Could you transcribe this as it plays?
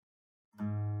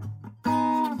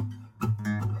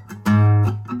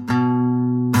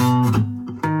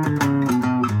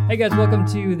Hey guys, welcome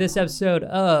to this episode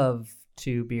of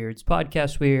Two Beards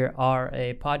Podcast. We are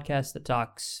a podcast that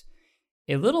talks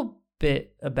a little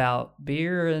bit about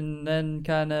beer and then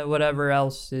kind of whatever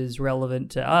else is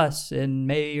relevant to us and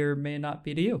may or may not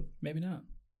be to you. Maybe not.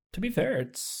 To be fair,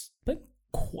 it's been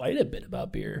quite a bit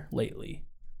about beer lately.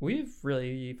 We've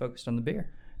really focused on the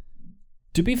beer.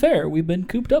 To be fair, we've been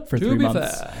cooped up for 3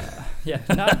 months. Yeah,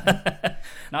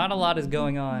 not a lot is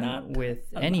going on with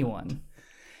anyone.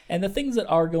 And the things that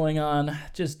are going on,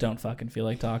 just don't fucking feel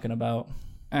like talking about.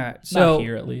 All right, so not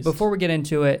here at least. Before we get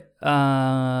into it,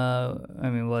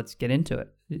 let's get into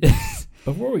it.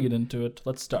 Before we get into it,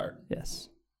 let's start. Yes.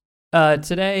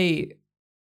 Today,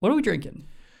 what are we drinking?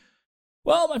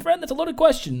 Well, my friend, that's a loaded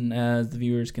question, as the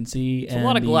viewers can see. It's a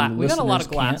lot of glass. We got a lot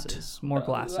of glasses. More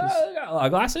glasses. Got a lot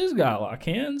of glasses. Got a lot of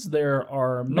cans. There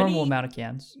are normal amount of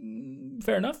cans.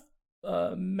 Fair enough.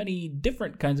 Many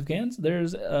different kinds of cans.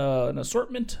 There's an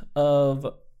assortment of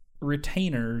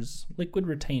retainers, liquid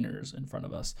retainers in front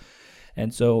of us.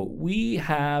 And so we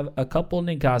have a couple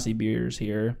Ninkasi beers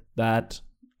here that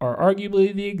are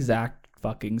arguably the exact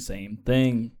fucking same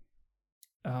thing.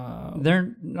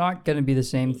 They're not going to be the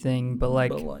same thing, but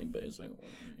basically.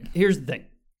 Here's the thing.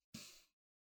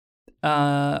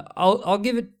 I'll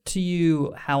give it to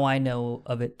you how I know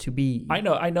of it to be. I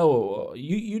know.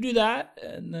 You do that,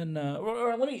 and then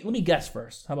or let me guess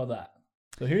first. How about that?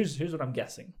 So here's what I'm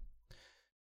guessing.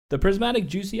 The Prismatic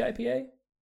Juicy IPA,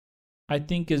 I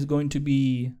think, is going to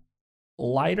be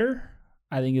lighter.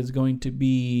 I think it's going to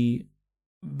be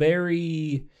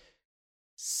very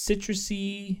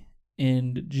citrusy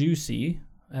and juicy,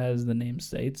 as the name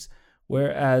states.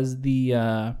 Whereas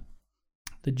the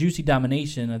Juicy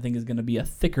Domination, I think, is going to be a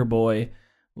thicker boy, a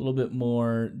little bit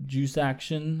more juice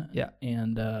action,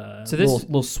 and so this, a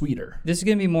little sweeter. This is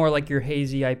going to be more like your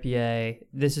hazy IPA.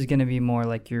 This is going to be more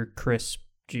like your crisp,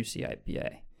 juicy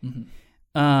IPA. Mm-hmm.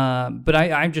 But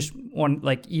I just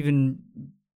want even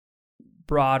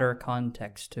broader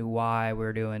context to why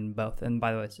we're doing both. And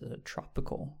by the way, it's a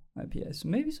tropical IPA, so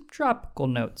maybe some tropical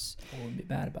notes. I wouldn't be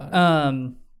bad about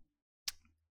it.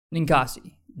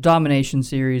 Ninkasi Domination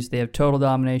series. They have Total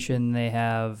Domination. They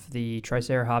have the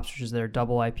Tricera hops, which is their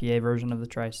double IPA version of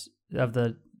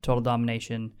the Total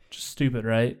Domination. Just stupid,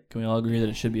 right? Can we all agree that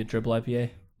it should be a triple IPA?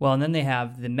 Well, and then they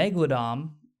have the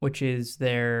Megalodom, which is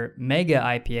their Mega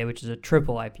IPA, which is a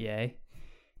triple IPA.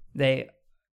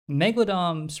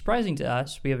 Megalodom, surprising to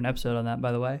us, we have an episode on that,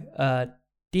 by the way,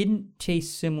 didn't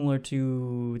taste similar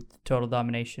to the Total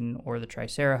Domination or the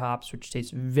Tricera hops, which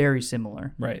taste very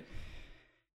similar. Right.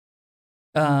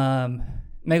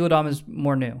 Megalodom is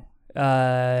more new.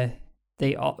 Ninkasi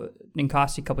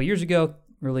a couple years ago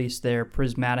released their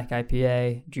Prismatic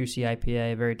IPA, Juicy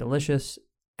IPA, very delicious.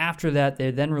 After that,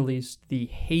 they then released the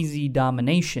Hazy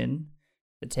Domination,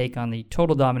 the take on the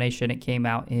Total Domination. It came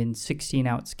out in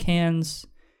 16-ounce cans.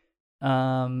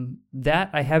 That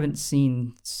I haven't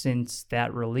seen since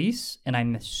that release, and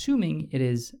I'm assuming it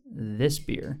is this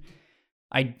beer.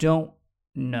 I don't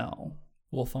know.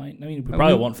 We'll find. I mean, we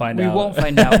probably won't find out. We won't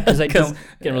find out because I can't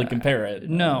really compare it.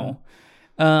 No.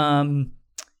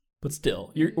 But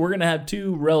still, we're gonna have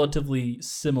two relatively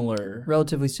similar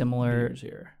beers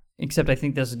here. Except I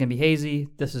think this is gonna be hazy.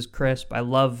 This is crisp. I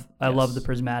love the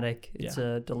Prismatic. It's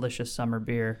a delicious summer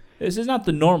beer. This is not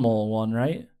the normal one,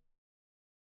 right?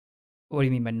 What do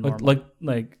you mean by normal?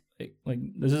 Like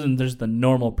this isn't just the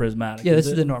normal Prismatic. Yeah, this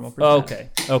is the normal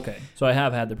Prismatic. Okay. So I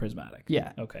have had the Prismatic.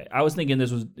 Yeah. Okay. I was thinking this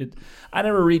was it. I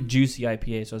never read Juicy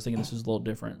IPA, so I was thinking this was a little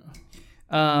different.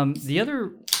 The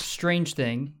other strange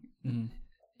thing,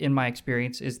 in my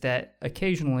experience, is that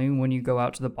occasionally when you go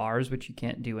out to the bars, which you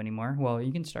can't do anymore, well,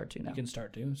 you can start to now. You can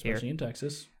start to, especially in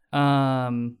Texas.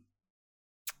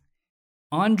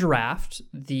 On draft,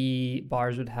 the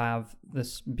bars would have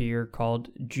this beer called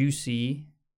Juicy,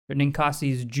 or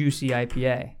Ninkasi's Juicy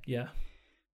IPA. Yeah.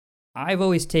 I've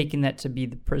always taken that to be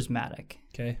the Prismatic.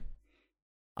 Okay.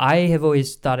 I have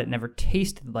always thought it never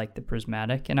tasted like the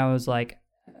Prismatic, and I was like,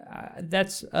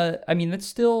 that's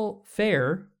still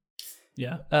fair.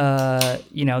 Yeah.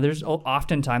 There's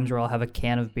often times where I'll have a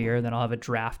can of beer, then I'll have a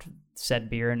draft said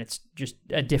beer, and it's just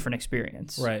a different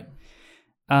experience. Right.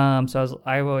 So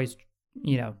I've always,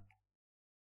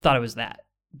 thought it was that.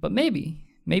 But maybe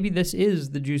this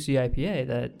is the Juicy IPA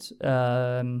that,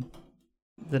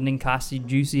 the Ninkasi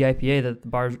Juicy IPA that the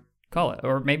bars call it.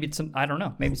 Or maybe it's I don't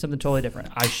know, maybe something totally different.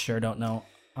 I sure don't know.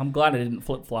 I'm glad I didn't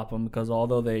flip-flop them because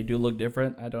although they do look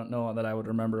different, I don't know that I would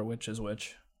remember which is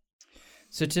which.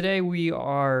 So today we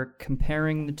are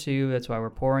comparing the two. That's why we're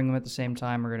pouring them at the same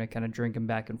time. We're going to kind of drink them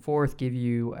back and forth, give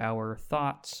you our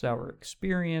thoughts, our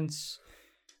experience,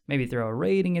 Maybe throw a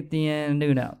rating at the end.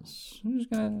 Who knows? I'm just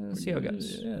gonna see how it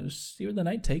goes. Yeah, just see where the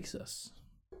night takes us.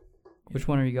 Which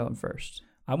one are you going first?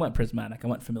 I went prismatic. I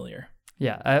went familiar.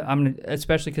 Yeah, I'm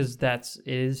especially because it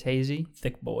is hazy.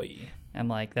 Thick boy. I'm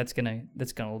like that's gonna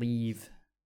leave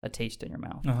a taste in your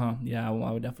mouth. Yeah, I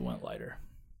would definitely want lighter.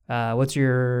 What's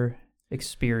your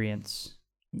experience?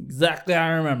 Exactly,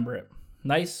 I remember it.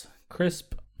 Nice,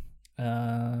 crisp,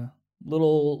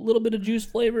 little bit of juice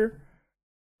flavor,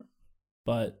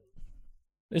 but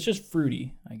it's just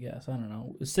fruity, I guess. I don't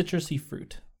know, citrusy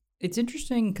fruit. It's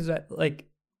interesting because I like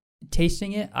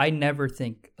tasting it. I never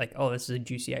think like, oh, this is a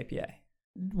juicy IPA.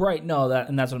 Right? No,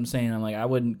 that's what I'm saying. I'm like, I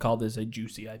wouldn't call this a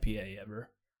juicy IPA ever.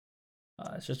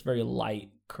 It's just very light,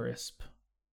 crisp.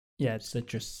 Yeah, it's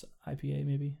Citrus IPA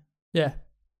maybe. yeah.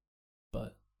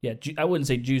 But yeah, I wouldn't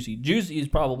say juicy. Juicy is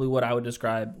probably what I would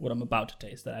describe what I'm about to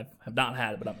taste that I have not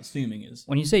had, but I'm assuming is.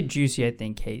 When you say juicy, I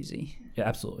think hazy. Yeah,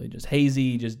 absolutely. Just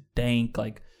hazy, just dank,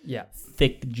 like Yeah.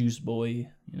 thick juice boy.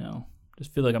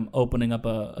 Just feel like I'm opening up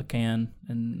a can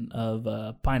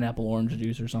of pineapple orange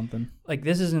juice or something. Like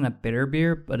this isn't a bitter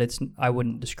beer, but I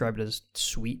wouldn't describe it as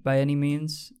sweet by any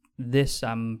means. This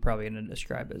I'm probably going to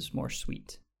describe as more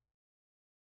sweet.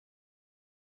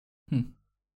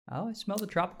 Oh, I smell the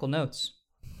tropical notes.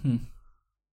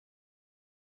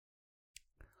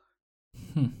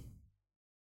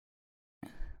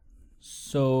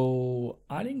 So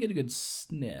I didn't get a good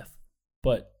sniff,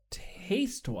 but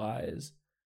taste-wise,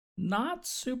 not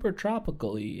super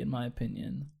tropical-y in my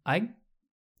opinion. I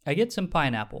get some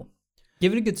pineapple.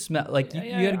 Give it a good smell. Like you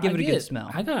got to give it a good smell.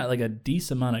 I got like a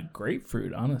decent amount of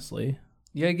grapefruit, honestly.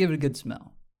 You got to give it a good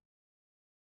smell.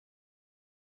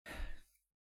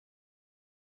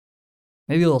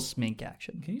 Maybe a little smink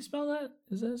action. Can you smell that?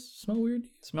 Does that smell weird?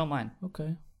 Smell mine.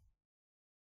 Okay.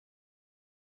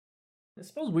 It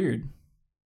smells weird.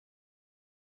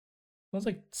 Smells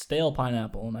like stale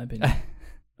pineapple, in my opinion.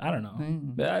 I don't know.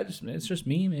 But it's just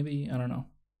me. Maybe I don't know.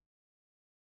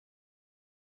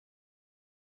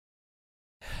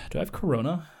 Do I have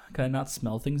Corona? Can I not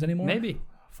smell things anymore? Maybe.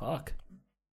 Fuck.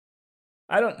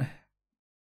 I don't.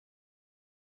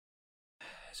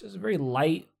 It's just a very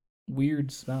light, weird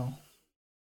smell.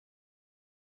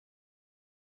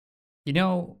 You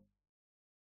know,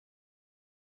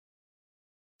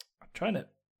 I'm trying to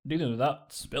do this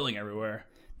without spilling everywhere.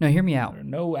 no, hear me out. There are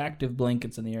no active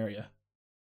blankets in the area.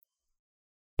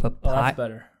 Oh, that's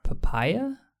better.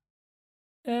 Papaya?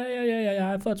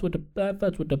 Yeah. I fucks with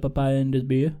the papaya in this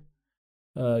beer.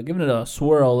 Giving it a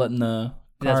swirl, letting the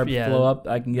carbs flow up,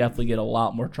 I can definitely get a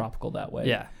lot more tropical that way.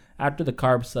 Yeah. After the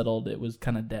carbs settled, it was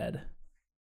kind of dead,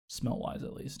 smell-wise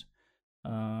at least.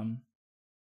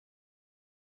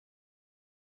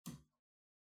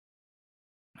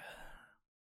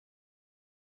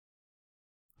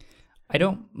 I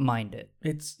don't mind it,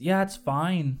 It's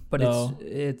fine, but though.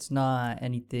 it's not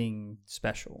anything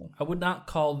special. I would not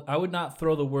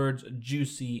throw the words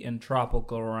juicy and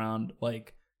tropical around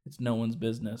like it's no one's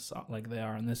business like they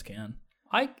are in this can.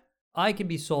 I could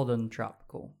be sold on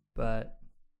tropical, but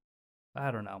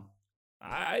I don't know.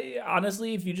 I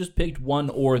honestly, if you just picked one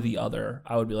or the other,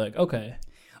 I would be like, okay.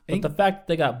 But the fact that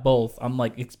they got both, I'm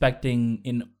like expecting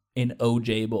an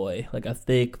OJ boy, like a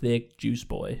thick juice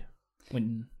boy,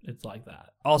 when it's like that.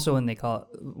 Also,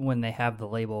 when they have the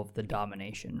label of the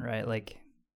domination, right? Like,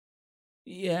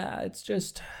 yeah, it's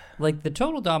just like the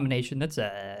Total Domination. It's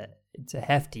a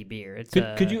hefty beer.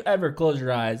 Could you ever close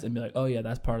your eyes and be like, oh yeah,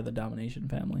 that's part of the Domination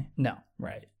family? No,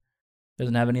 Right.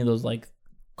 Doesn't have any of those like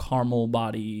caramel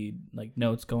body like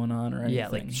notes going on or anything. yeah,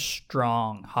 like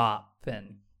strong hop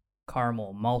and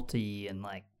caramel malty and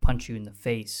like punch you in the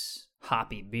face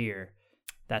hoppy beer.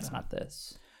 That's not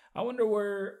this. I wonder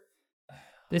where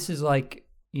This is like,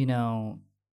 you're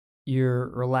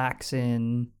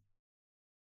relaxing,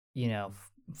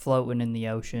 floating in the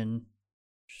ocean,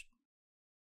 just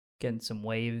getting some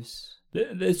waves.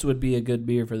 this would be a good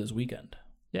beer for this weekend.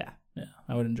 Yeah. Yeah,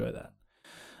 I would enjoy that.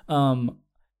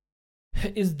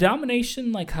 Is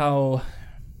Domination like how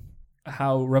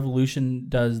Revolution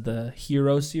does the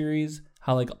Hero series?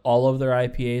 How like all of their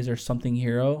IPAs are something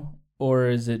hero, or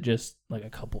is it just like a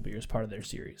couple beers part of their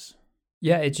series?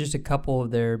 Yeah, it's just a couple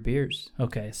of their beers.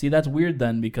 Okay, see that's weird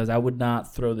then because I would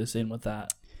not throw this in with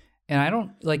that. And I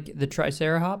don't like the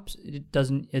Tricera hops.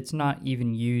 It's not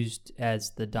even used as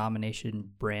the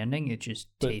Domination branding. It just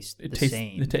tastes the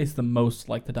same. It tastes the most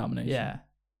like the Domination. Yeah.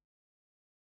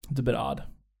 It's a bit odd.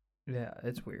 Yeah,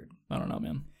 it's weird. I don't know,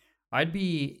 man. I'd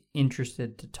be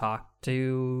interested to talk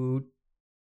to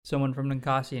someone from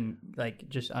Ninkasi and like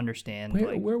just understand.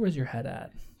 Where was your head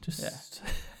at? Just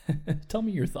Tell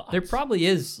me your thoughts. There probably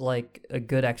is like a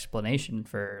good explanation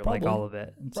for like Probably. all of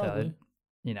it. And Probably. so,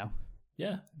 you know,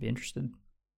 Yeah. I'd be interested.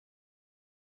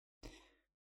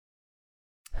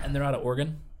 And they're out of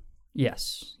Oregon?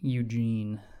 Yes,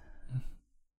 Eugene.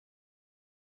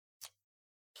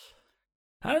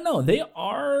 I don't know.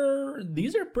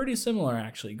 These are pretty similar,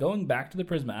 actually. Going back to the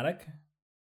Prismatic, I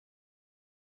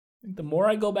think the more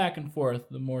I go back and forth,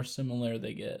 the more similar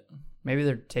they get. Maybe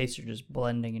their tastes are just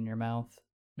blending in your mouth.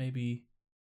 Maybe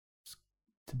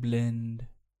to blend.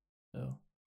 So,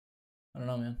 I don't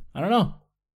know, man. I don't know.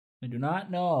 I do not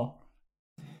know.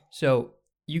 So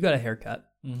you got a haircut.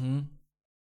 Mm-hmm.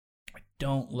 I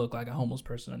don't look like a homeless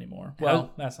person anymore.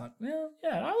 Well, that's not.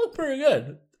 Yeah, I look pretty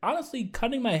good. Honestly,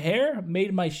 cutting my hair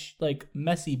made my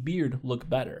messy beard look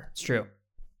better. It's true.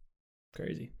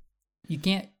 Crazy.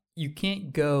 You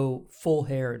can't go full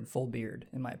hair and full beard,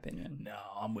 in my opinion. No,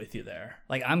 I'm with you there.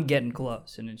 Like I'm getting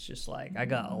close, and it's just like I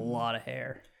got a lot of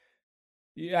hair.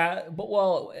 Yeah, but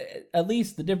well, at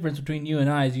least the difference between you and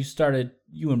I is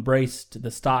you embraced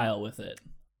the style with it.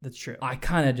 That's true. I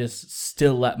kind of just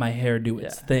still let my hair do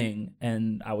its thing,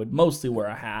 and I would mostly wear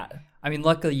a hat. I mean,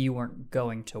 luckily you weren't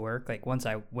going to work. Like once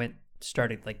I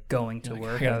started like going to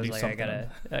work, I was like, I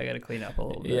gotta clean up a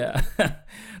little bit. Yeah,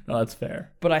 no, that's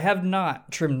fair. But I have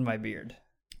not trimmed my beard.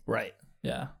 Right.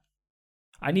 Yeah.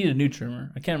 I need a new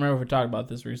trimmer. I can't remember if we talked about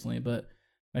this recently, but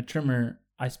my trimmer,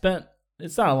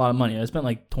 it's not a lot of money. I spent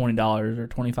like $20 or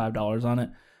 $25 on it,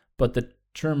 but the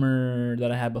trimmer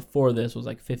that I had before this was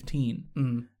like $15.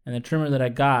 Mm. And the trimmer that I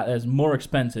got that is more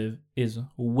expensive is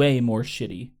way more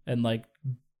shitty and like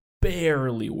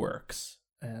barely works.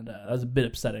 And that was a bit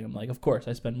upsetting. I'm like, of course,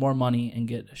 I spend more money and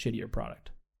get a shittier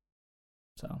product.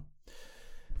 So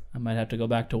I might have to go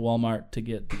back to Walmart to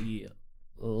get the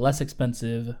less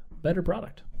expensive, better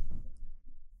product.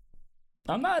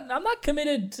 I'm not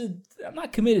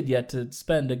committed yet to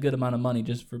spend a good amount of money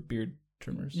just for beard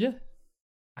trimmers. Yeah.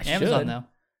 I Amazon should. though.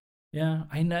 Yeah,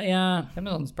 I know. Yeah,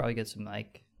 Amazon's probably get some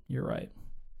like you're right.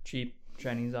 cheap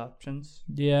Chinese options.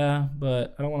 Yeah,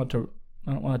 but I don't want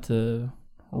it to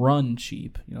run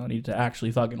cheap. You know, I need it to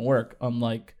actually fucking work.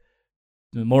 Unlike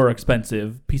the more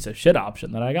expensive piece of shit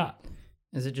option that I got.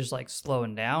 Is it just like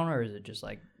slowing down, or is it just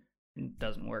like it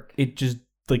doesn't work? It just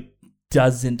like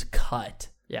doesn't cut.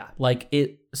 Yeah. Like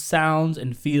it sounds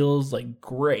and feels like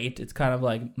great. It's kind of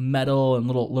like metal and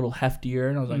little heftier,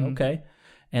 and I was like, okay.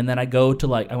 And then I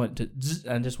went to zzz,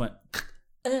 and just went,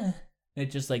 and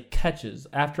it just like catches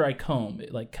after I comb.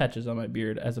 It like catches on my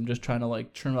beard as I'm just trying to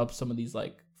like trim up some of these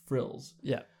like frills.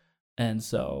 Yeah. And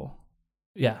so,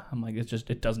 yeah, I'm like,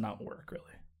 it does not work really.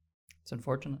 It's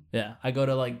unfortunate. Yeah, I go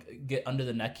to like get under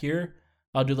the neck here.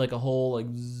 I'll do like a whole like,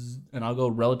 zzz, and I'll go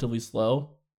relatively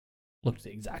slow. Looks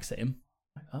the exact same.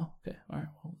 Like, oh, okay, all right.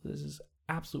 Well, this is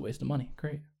absolute waste of money.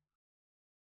 Great.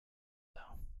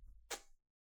 So,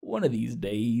 one of these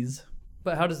days.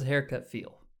 But how does the haircut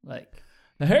feel? Like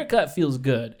The haircut feels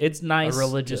good. It's nice. a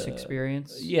religious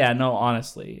experience? Yeah, no,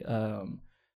 honestly. After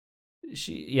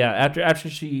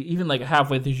she even like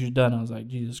halfway through she's done, I was like,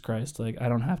 Jesus Christ, like I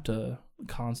don't have to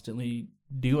constantly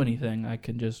do anything. I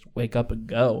can just wake up and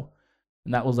go.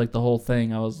 And that was like the whole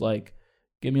thing. I was like,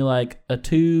 give me like a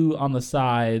 2 on the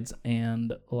sides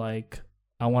and like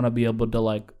I want to be able to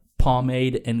like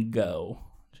pomade and go.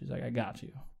 She's like, I got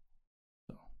you.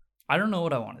 So I don't know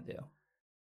what I want to do.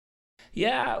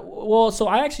 yeah, well, so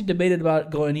I actually debated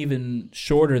about going even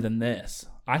shorter than this.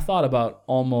 I thought about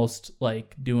almost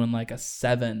like doing like a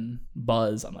 7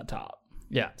 buzz on the top.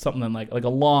 Yeah. Something like a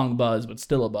long buzz, but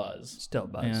still a buzz. Still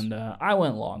buzz. And I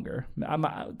went longer.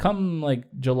 Come like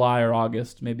July or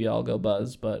August, maybe I'll go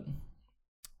buzz, but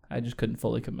I just couldn't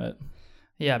fully commit.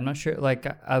 Yeah, I'm not sure. Like,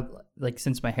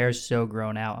 since my hair's so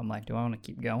grown out, I'm like, do I want to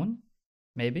keep going?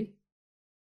 Maybe.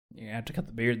 You have to cut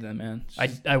the beard then, man.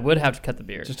 I would have to cut the It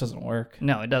beard. just doesn't work.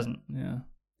 No, it doesn't. Yeah.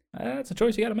 That's a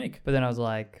choice you got to make. But then I was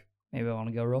like, maybe I want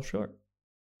to go real short.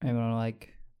 Maybe I want to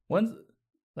When's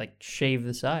shave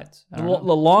the sides. I the don't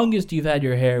know. longest you've had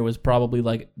your hair was probably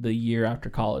like the year after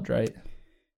college, right?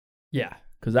 Yeah.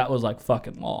 Because that was like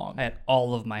fucking long. I had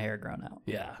all of my hair grown out.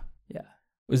 Yeah. Yeah.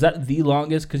 Was that the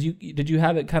longest? Because did you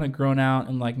have it kind of grown out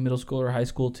in like middle school or high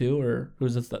school too, or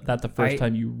was that the first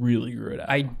time you really grew it out?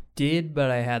 I did,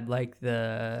 but I had like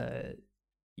the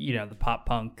pop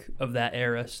punk of that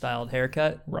era styled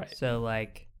haircut. Right. So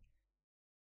like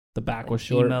the back was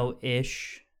short.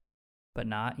 Emo-ish, but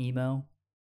not emo.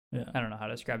 Yeah. I don't know how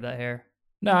to describe that hair.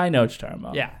 No, I know what you're talking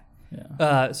about. Yeah.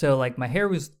 Yeah. So like my hair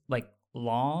was like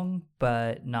long,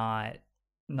 but not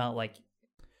like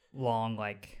long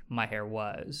like my hair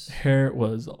was. Hair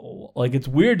was like, it's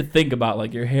weird to think about,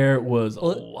 like your hair was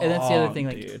Well, long, and that's the other thing,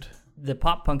 like dude. the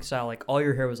pop punk style, like all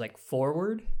your hair was like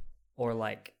forward or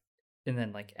like, and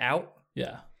then like out.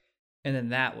 Yeah. And then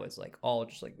that was like all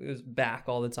just like, it was back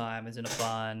all the time, as in a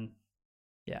bun.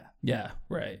 Yeah. Yeah,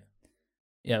 right.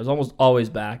 Yeah, it was almost always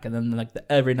back. And then like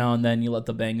every now and then you let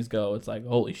the bangs go. It's like,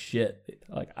 holy shit.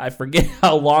 Like I forget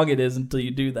how long it is until you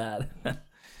do that.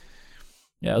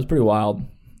 Yeah, it was pretty wild.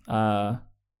 I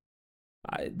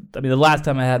mean, the last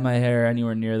time I had my hair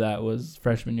anywhere near that was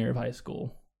freshman year of high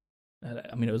school.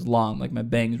 I mean, it was long. Like my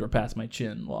bangs were past my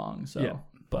chin long. So, yeah.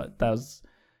 But that was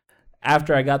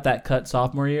after I got that cut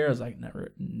sophomore year. I was like,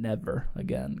 never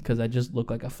again, because I just look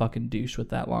like a fucking douche with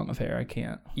that long of hair. I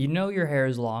can't. You know your hair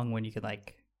is long when you could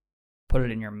like put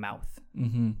it in your mouth.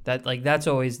 Mm-hmm. That's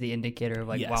always the indicator of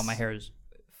like, Yes. wow, my hair is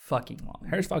fucking long.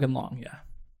 Hair's fucking long. Yeah.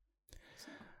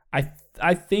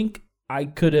 I think I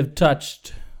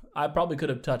probably could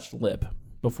have touched lip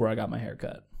before I got my hair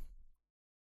cut.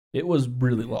 It was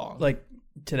really long. Like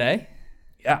today,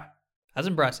 yeah, that's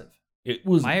impressive. it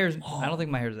was. My hair's. long. I don't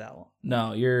think my hair's that long.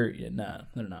 No, no,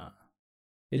 they're not.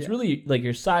 It's Yeah. really like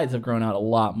your sides have grown out a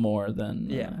lot more than.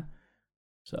 Yeah.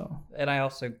 So And I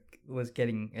also was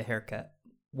getting a haircut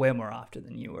way more often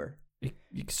than you were.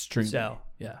 extremely. So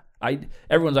Yeah.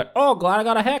 Everyone's like, oh, glad I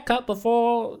got a haircut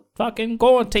before fucking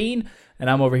quarantine. And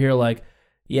I'm over here like,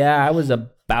 yeah, I was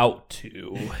about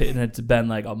to. And it's been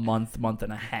like a month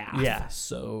and a half. Yeah.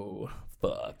 So,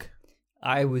 fuck.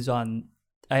 I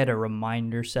had a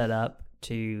reminder set up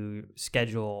to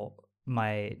schedule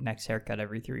my next haircut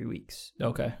every 3 weeks.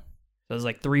 Okay. So it was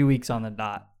like 3 weeks on the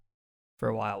dot for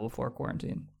a while before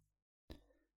quarantine.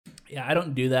 Yeah, I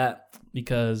don't do that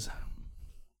because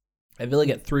I feel like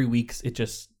at 3 weeks, it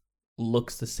just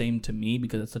looks the same to me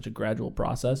because it's such a gradual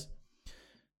process.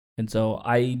 And so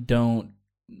I don't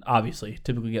obviously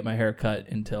typically get my hair cut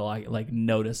until I like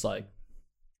notice like,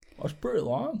 oh, it's pretty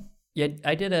long. Yeah,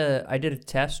 I did a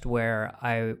test where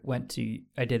I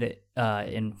did it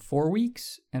in 4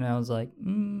 weeks, and I was like,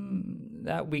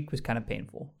 that week was kind of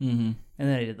painful. Mm-hmm. And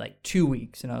then I did like 2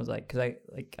 weeks, and I was like, because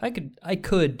I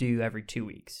could do every 2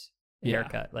 weeks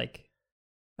haircut, like,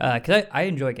 because I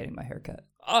enjoy getting my haircut.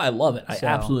 Oh, I love it. I So,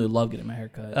 absolutely love getting my hair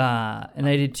cut. And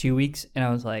I did 2 weeks, and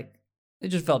I was like, it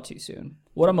just felt too soon.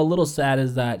 What I'm a little sad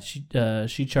is that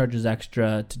she charges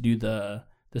extra to do the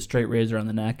straight razor on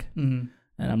the neck, Mm-hmm.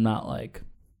 and I'm not like,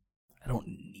 I don't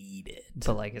need it.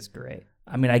 But like, it's great.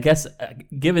 I mean, I guess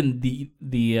given the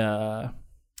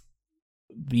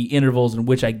intervals in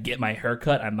which I get my hair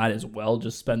cut, I might as well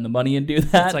just spend the money and do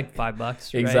that. It's like $5,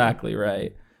 right? Exactly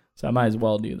right. So I might as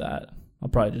well do that. I'll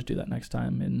probably just do that next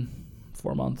time in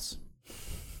 4 months.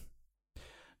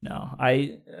 No,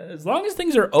 as long as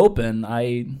things are open,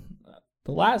 my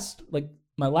last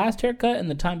haircut and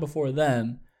the time before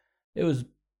then, it was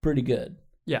pretty good.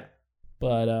 Yeah.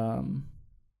 But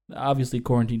obviously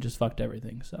quarantine just fucked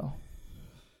everything, so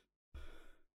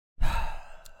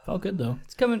felt good though.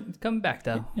 It's coming back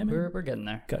though. Yeah, man. We're getting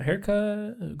there. Got a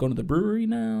haircut, going to the brewery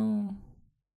now.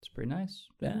 It's pretty nice.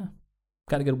 Yeah.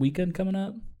 Got a good weekend coming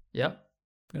up. Yep.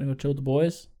 Gonna go chill with the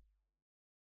boys.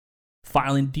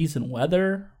 Finally decent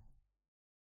weather.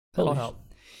 That'll help.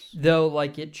 Though,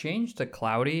 like, it changed to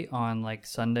cloudy on like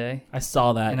Sunday. I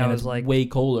saw that, And and I was it's like- way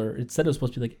colder. It said it was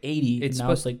supposed to be like 80, It's and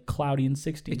now it's like cloudy and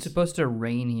 60s. It's supposed to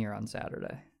rain here on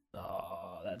Saturday.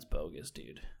 Oh, that's bogus,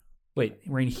 dude. Wait,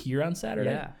 rain here on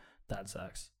Saturday? Yeah. That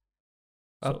sucks.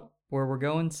 Up where we're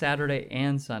going, Saturday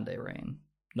and Sunday rain.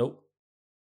 Nope.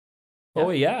 Yeah. Oh,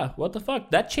 yeah. What the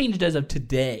fuck? That changed as of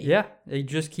today. Yeah, it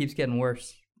just keeps getting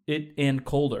worse. And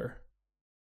colder.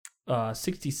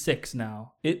 66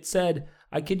 now. It said,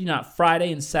 I kid you not,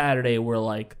 Friday and Saturday were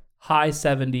like high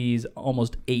 70s,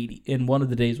 almost 80. And one of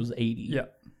the days was 80. Yeah.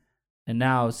 And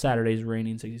now Saturday's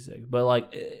raining 66. But like,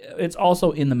 it's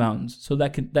also in the mountains. So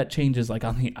that changes like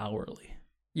on the hourly.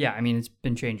 Yeah, I mean, it's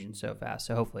been changing so fast,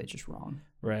 so hopefully it's just wrong.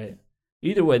 Right.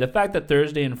 Either way, the fact that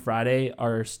Thursday and Friday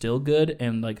are still good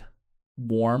and like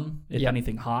warm, if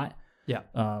anything hot. Yeah.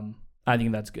 I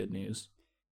think that's good news.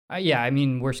 Yeah, I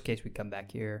mean, worst case, we come back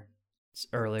here. It's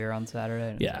earlier on Saturday.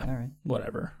 And Yeah. Like, all right.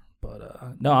 Whatever.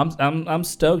 But no, I'm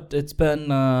stoked. It's been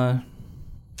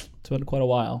quite a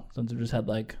while since we've just had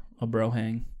like a bro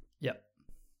hang. Yep.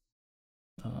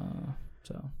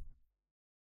 So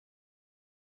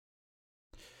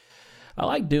I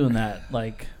like doing that.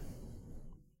 Like,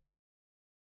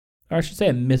 or I should say,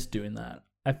 I miss doing that.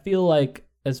 I feel like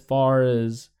as far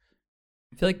as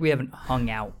I feel like we haven't hung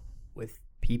out with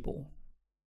people.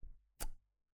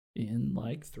 in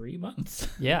like 3 months.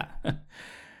 Yeah.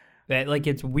 Like,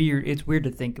 it's weird. It's weird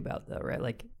to think about, though, right?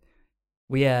 Like,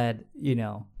 we had,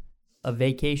 a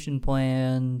vacation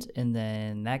planned, and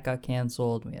then that got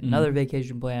canceled. We had another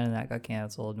vacation planned, and that got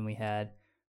canceled. And we had,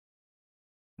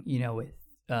 with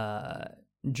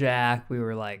Jack, we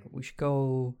were like, we should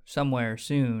go somewhere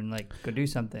soon, like go do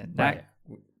something. Right.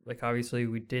 Like obviously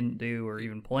we didn't do or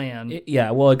even plan. It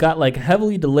got like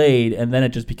heavily delayed, and then it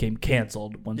just became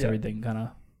canceled once everything kind of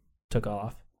took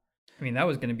off. I mean, that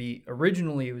was going to be,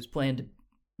 originally it was planned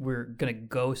we're going to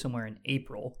go somewhere in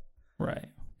April. Right.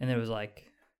 And it was like,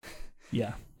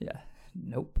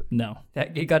 nope. No.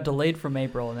 It got delayed from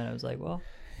April, and then it was like, well.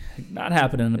 Not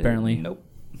happening, apparently. Nope.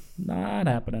 Not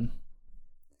happening.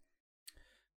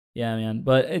 Yeah, man.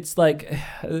 But it's like,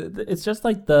 it's just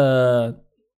like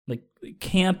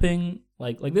camping,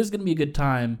 like this is going to be a good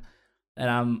time, and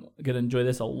I'm going to enjoy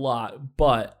this a lot,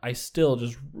 but I still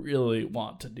just really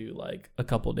want to do like a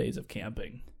couple days of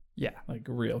camping. Yeah. Like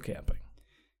real camping.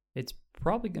 It's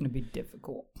probably going to be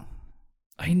difficult.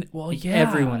 Yeah.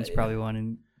 Everyone's probably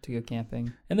wanting to go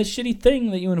camping. And the shitty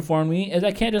thing that you informed me is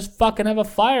I can't just fucking have a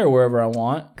fire wherever I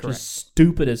want. Correct. Just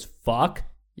stupid as fuck.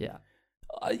 Yeah.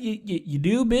 You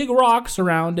do big rocks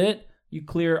around it. You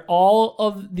clear all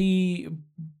of the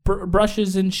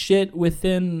brushes and shit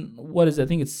within, what is it? I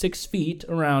think it's 6 feet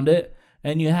around it.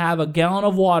 And you have a gallon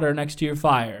of water next to your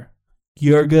fire.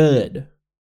 You're good.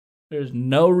 There's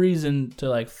no reason to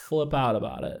like flip out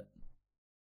about it.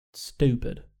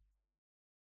 Stupid.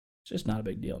 It's just not a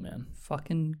big deal, man.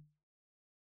 Fucking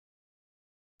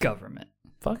government.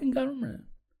 Fucking government.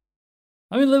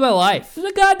 Let me live my life. This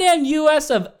is the goddamn U.S.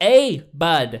 of A,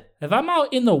 bud. If I'm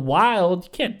out in the wild, you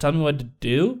can't tell me what to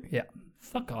do. Yeah.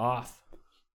 Fuck off.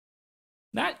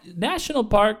 National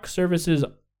park services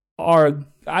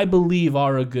I believe,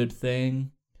 are a good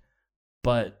thing.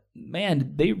 But,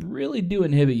 man, they really do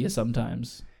inhibit you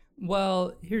sometimes.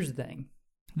 Well, here's the thing.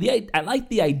 I like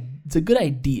it's a good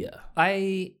idea.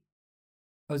 I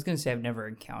was going to say I've never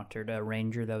encountered a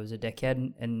ranger that was a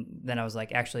dickhead, and then I was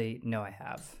like, actually, no, I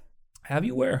have. Have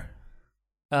you where?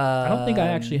 I don't think I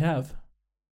actually have.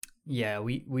 Yeah,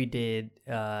 we did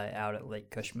out at Lake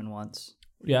Cushman once.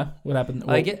 Yeah, what happened?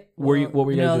 What were you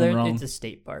guys doing wrong? It's a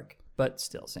state park, but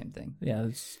still, same thing. Yeah.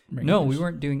 No, we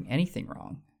weren't doing anything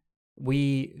wrong.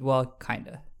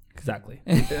 Kinda. Exactly.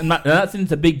 I'm not saying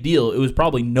it's a big deal. It was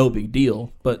probably no big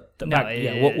deal, but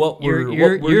what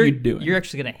were you doing? You're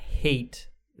actually gonna hate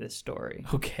this story.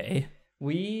 Okay.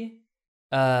 We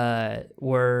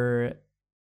were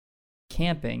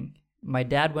camping. My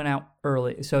dad went out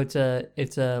early, so it's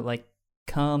a like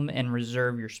come and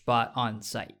reserve your spot on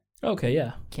site. Okay,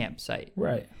 yeah. Campsite.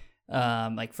 Right.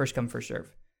 Like first come, first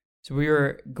serve. So we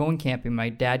were going camping. My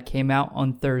dad came out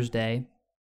on Thursday,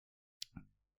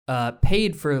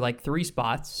 paid for like 3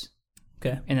 spots.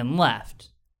 Okay. And then left.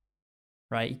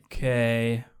 Right?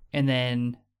 Okay. And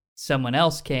then someone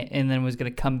else came and then was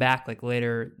going to come back like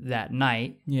later that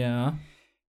night. Yeah.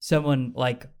 Someone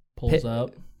like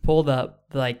pulled up,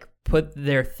 like put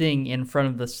their thing in front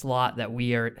of the slot that we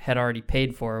had already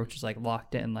paid for, which is like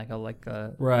locked in like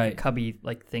a right. cubby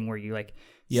like thing where you like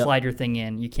slide your thing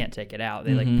in, you can't take it out.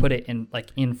 They like put it in like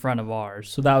in front of ours.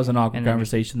 So that was an awkward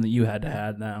conversation that you had to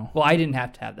have now. Well, I didn't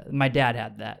have to have that. My dad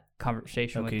had that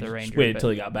conversation with the ranger. Just waited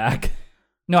until he got back.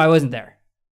 No, I wasn't there.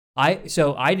 I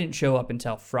didn't show up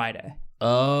until Friday.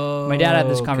 Oh, my dad had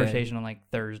this conversation on like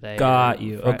Thursday. Got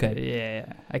you. Friday. Okay.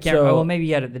 Yeah. I can't. Well, maybe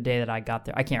he had it the day that I got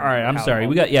there. I can't. All right. I'm sorry.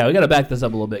 We got to back this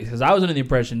up a little bit because I was under the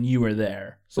impression you were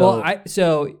there. So.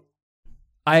 Well,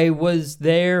 I was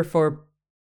there for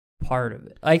part of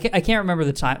it. I can't remember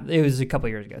the time. It was a couple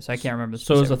years ago, so I can't remember.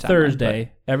 So it was a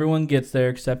Thursday. Everyone gets there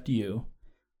except you,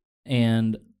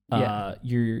 and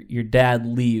your dad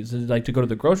leaves. Does he like to go to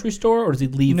the grocery store, or does he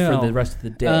leave for the rest of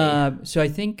the day? So I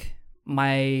think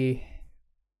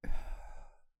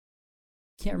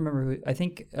can't remember who. I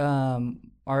think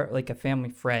our like a family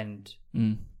friend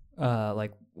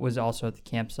like was also at the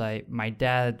campsite. My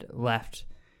dad left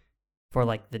for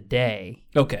like the day.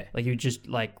 Okay. Like he just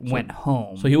went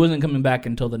home. So he wasn't coming back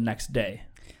until the next day.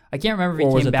 I can't remember if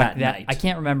he came back that night. I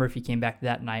can't remember if he came back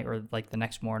that night or like the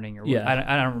next morning or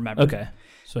I don't remember. Okay.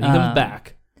 So he comes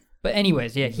back. But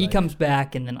anyways, yeah, he comes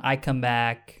back and then I come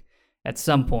back at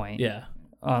some point. Yeah.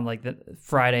 On like the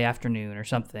Friday afternoon or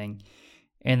something.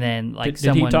 And then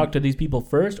did he talk to these people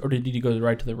first, or did he go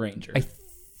right to the ranger? I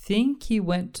think he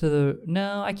went to the.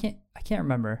 No, I can't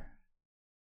remember.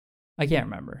 I can't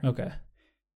remember. Okay.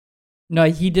 No,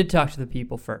 he did talk to the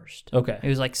people first. Okay. It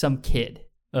was like some kid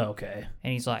Okay.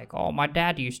 And he's like, "Oh, my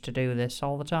dad used to do this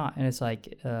all the time." And it's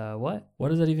like, what? What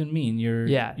does that even mean?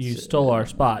 Yeah, You stole our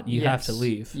spot. You have to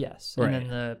leave. Yes. Right. And then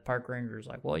the park ranger is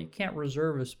like, "Well, you can't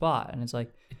reserve a spot." And it's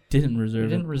like, Didn't I reserve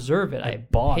didn't it. reserve it. I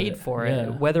bought paid it. for Yeah.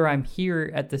 it. Whether I'm here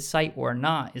at the site or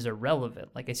not is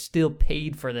irrelevant. Like, I still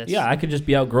paid for this. Yeah, I could just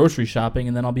be out grocery shopping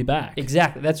and then I'll be back.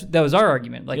 Exactly. That was our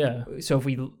argument. Like, Yeah. so if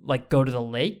we like go to the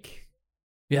lake,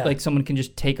 Yeah. like someone can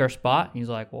just take our spot. And he's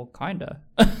like, "Well, kinda."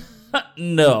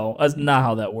 No, that's not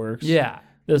how that works. Yeah.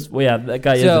 That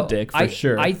guy is a dick for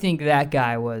sure. I think that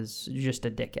guy was just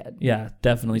a dickhead. Yeah,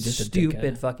 definitely just a Stupid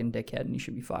dickhead. fucking dickhead, and he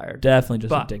should be fired. Definitely just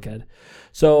But- a dickhead.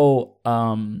 So,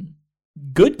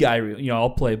 good guy, I'll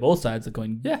play both sides of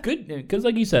going, Yeah. good, because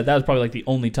like you said, that was probably like the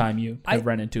only time you have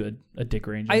run into a dick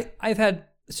ranger. I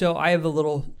have a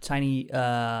little tiny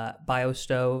bio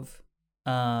stove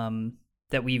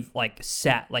that we've like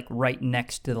sat like right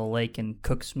next to the lake and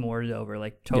cooked s'mores over.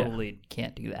 Like, totally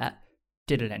can't do that.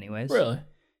 Did it anyways. Really?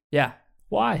 Yeah.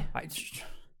 Why?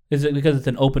 Is it because it's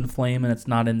an open flame and it's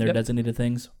not in their Yep. designated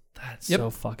things? That's Yep. so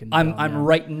fucking dumb. I'm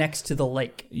right next to the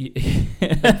lake,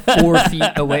 right. 4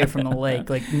 feet away from the lake.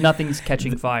 Like, nothing's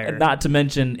catching fire. Not to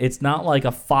mention, it's not like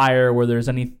a fire where there's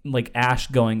any like ash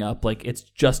going up. Like, it's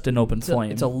just an open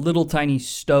flame. It's a little tiny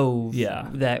stove Yeah.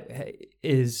 that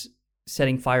is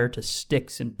setting fire to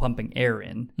sticks and pumping air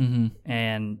in. Mm-hmm.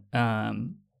 And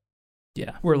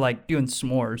Yeah. we're like doing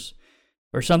s'mores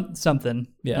or something.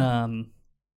 Yeah.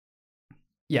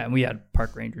 Yeah, and we had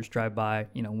park rangers drive by,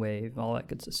 wave, all that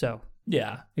good stuff. So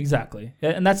Yeah, exactly.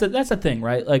 And that's the thing,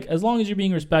 right? Like, as long as you're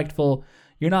being respectful,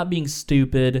 you're not being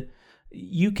stupid,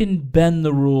 you can bend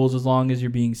the rules as long as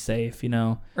you're being safe,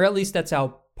 or at least that's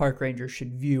how park rangers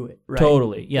should view it, right?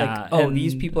 Totally, yeah. Like,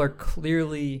 these people are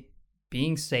clearly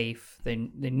being safe. They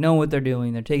know what they're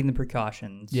doing. They're taking the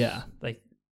precautions. Yeah.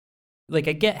 Like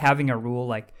I get having a rule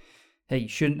like, hey, you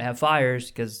shouldn't have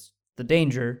fires because the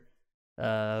danger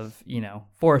of,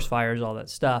 forest fires, all that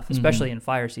stuff, especially in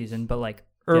fire season. But like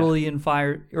early in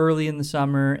the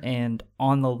summer and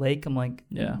on the lake, I'm like,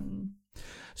 yeah.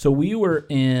 So we were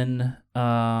in,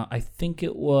 I think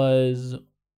it was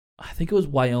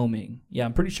Wyoming. Yeah,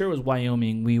 I'm pretty sure it was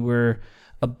Wyoming. We were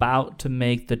about to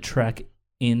make the trek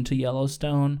into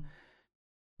Yellowstone.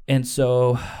 And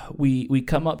so we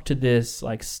come up to this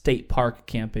like state park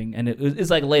camping, and it's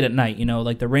like late at night,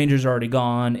 like the rangers are already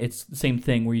gone. It's the same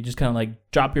thing where you just kind of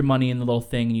like drop your money in the little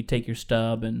thing and you take your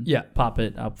stub and pop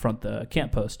it up front the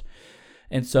camp post.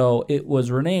 And so it was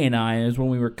Renee and I, is when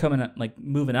we were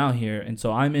moving out here. And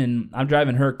so I'm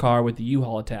driving her car with the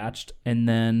U-Haul attached, and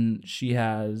then she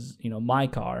has, my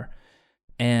car.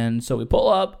 And so we pull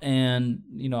up, and,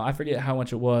 I forget how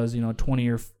much it was, 20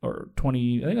 or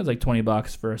 20, I think it was like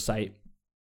 $20 for a site.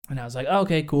 And I was like, oh,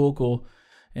 okay, cool.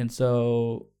 And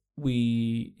so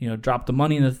we, dropped the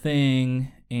money in the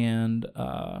thing and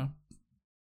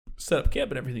set up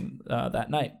camp and everything that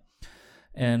night.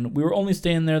 And we were only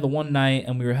staying there the one night,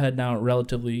 and we were heading out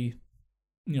relatively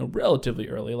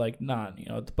early, like not,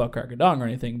 at the butt crack of dawn or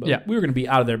anything, but we were going to be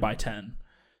out of there by 10.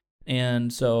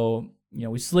 And so,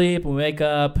 we sleep, we wake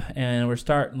up, and we're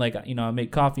starting, I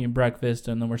make coffee and breakfast,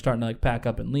 and then we're starting to, pack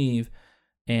up and leave.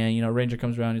 And, Ranger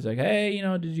comes around, he's like, hey,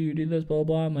 did you do this, blah,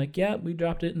 blah. I'm like, yeah, we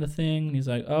dropped it in the thing. And he's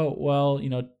like, oh, well,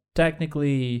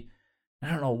 technically, I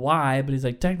don't know why, but he's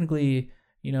like, technically,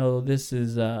 this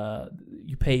is,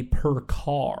 you pay per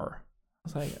car. I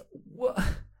was like, what?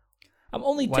 I'm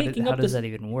only taking up this. How does that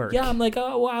even work? Yeah, I'm like,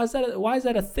 oh, why is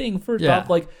that a thing? First Yeah.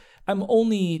 off, I'm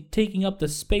only taking up the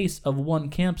space of one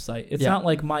campsite. It's not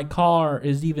like my car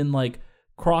is even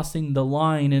crossing the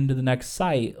line into the next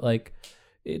site. Like,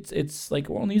 it's like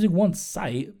we're only using one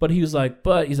site. But he's like,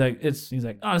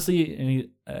 honestly,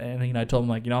 and I told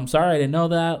him I'm sorry, I didn't know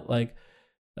that.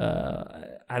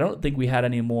 I don't think we had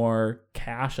any more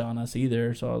cash on us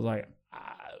either. So I was like,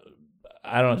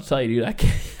 I don't know what to tell you, dude.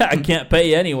 I can't pay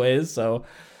you anyways. So.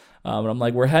 But I'm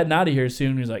like, we're heading out of here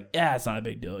soon. He's like, yeah, it's not a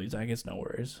big deal. He's like, it's no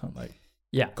worries. I'm like,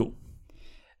 yeah, cool.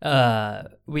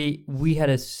 We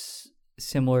had a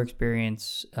similar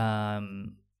experience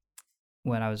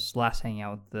when I was last hanging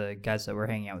out with the guys that we're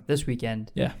hanging out with this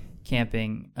weekend. Yeah,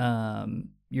 camping.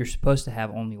 You're supposed to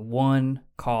have only one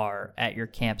car at your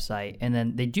campsite, and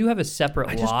then they do have a separate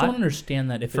lot. I just don't understand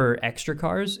that for extra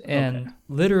cars, and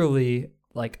literally,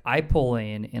 I pull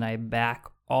in and I back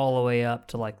all the way up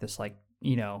to this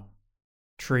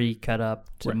tree cut up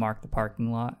to mark the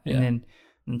parking lot, and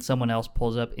then someone else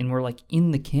pulls up, and we're in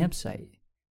the campsite,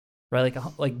 right?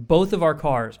 Like both of our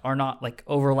cars are not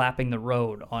overlapping the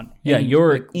road on. Yeah, any,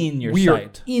 you're in your we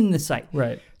site. Are in the site,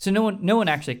 right? So no one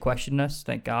actually questioned us,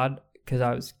 thank God, because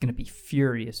I was gonna be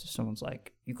furious if someone's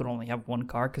like, you could only have one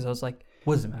car, because I was like,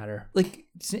 What does it matter? Like,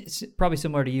 it's probably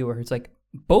similar to you, where it's like,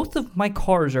 both of my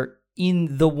cars are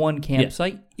in the one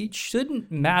campsite. Yeah. It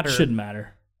shouldn't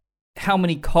matter. How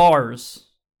many cars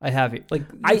I have here. Like,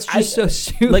 it's just so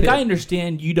stupid. Like, I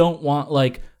understand you don't want,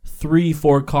 like,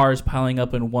 3-4 cars piling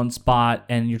up in one spot,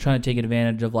 and you're trying to take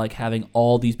advantage of, like, having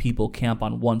all these people camp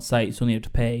on one site, so you have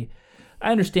to pay.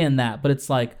 I understand that, but it's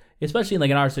like, especially like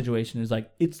in our situation, it's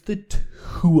like, it's the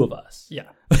two of us. Yeah.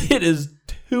 It is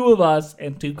 2 of us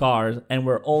and 2 cars, and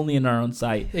we're only in our own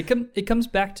site. It comes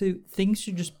back to things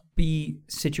should just be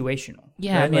situational.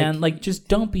 Yeah, right? Man. Like, just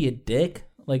don't be a dick.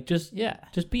 Like, just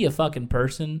be a fucking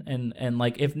person. And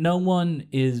like, if no one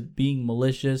is being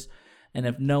malicious, and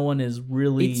if no one is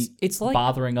really it's like,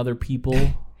 bothering other people.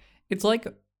 It's like,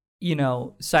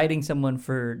 citing someone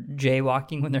for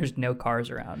jaywalking when there's no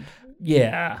cars around.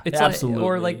 Yeah, it's absolutely. Like,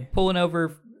 or like pulling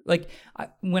over. Like,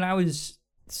 when I was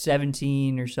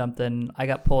 17 or something, I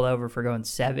got pulled over for going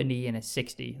 70 and a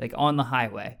 60, like on the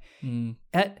highway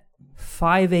at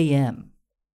 5 a.m.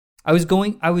 I was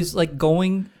going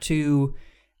to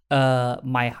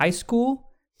my high school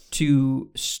to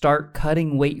start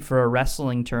cutting weight for a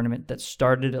wrestling tournament that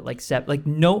started at like 7, like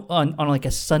on like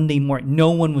a Sunday morning.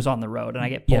 No one was on the road, and I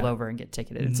get pulled over and get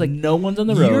ticketed. It's like, no one's on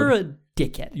the road. You're a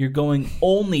dickhead. You're going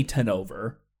only 10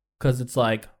 over. Because it's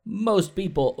like, most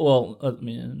people,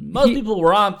 people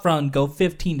where I'm from go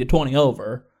 15 to 20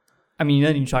 over. I mean,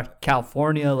 then you talk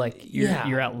California, like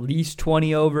you're at least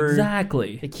 20 over.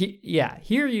 Exactly. Like,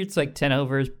 here it's like 10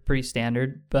 over is pretty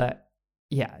standard, but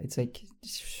yeah, it's like,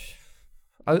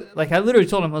 I literally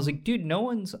told him, I was like, dude, no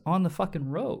one's on the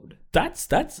fucking road.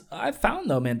 That's I found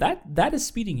though, man, that is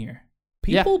speeding here.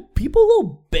 People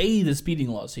obey the speeding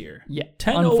laws here. Yeah,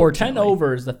 10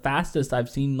 over is the fastest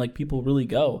I've seen like people really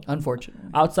go.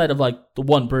 Unfortunately, outside of like the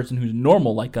one person who's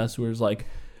normal like us, who is like,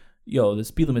 yo, the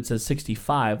speed limit says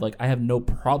 65. Like, I have no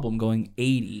problem going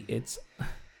 80.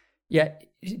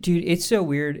 Dude, it's so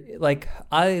weird. Like,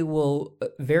 I will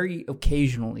very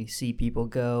occasionally see people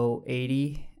go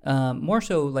 80. More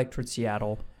so like towards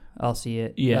Seattle, I'll see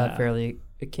it fairly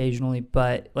occasionally.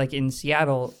 But like in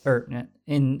Seattle or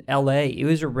in LA, it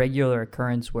was a regular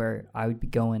occurrence where I would be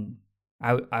going,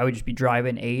 I would just be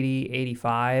driving 80,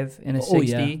 85 in a 60.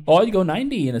 Yeah. Oh, I'd go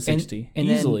 90 in a 60 and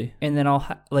easily. And then I'll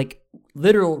like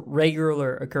literal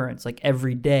regular occurrence, like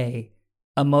every day,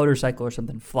 a motorcycle or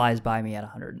something flies by me at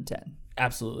 110.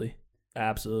 Absolutely.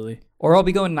 Or I'll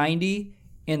be going 90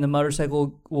 and the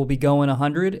motorcycle will be going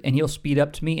 100 and he'll speed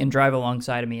up to me and drive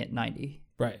alongside of me at 90.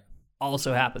 Right.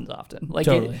 Also happens often. Like,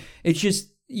 totally. It's just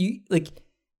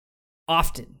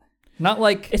often. Not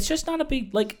like, it's just not a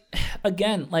big, like,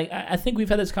 again, like, I think we've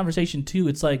had this conversation too.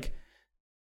 It's like,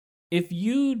 if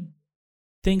you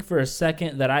think for a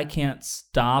second that I can't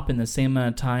stop in the same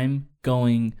amount of time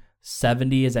going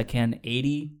 70 as I can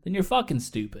 80, then you're fucking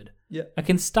stupid. Yeah. I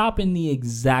can stop in the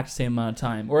exact same amount of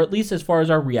time, or at least as far as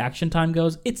our reaction time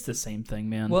goes, it's the same thing,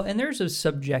 man. Well, and there's a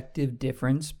subjective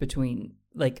difference between,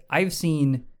 like, I've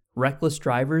seen reckless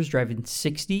drivers driving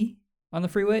 60 on the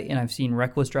freeway, and I've seen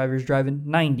reckless drivers driving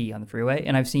 90 on the freeway,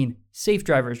 and I've seen safe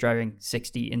drivers driving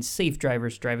 60 and safe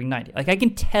drivers driving 90. Like, I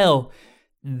can tell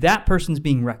that person's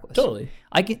being reckless. Totally.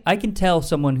 I can tell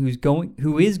someone who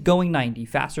is going 90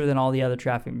 faster than all the other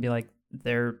traffic and be like,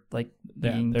 they're like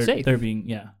being safe. They're being,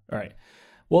 all right.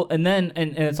 Well, and then,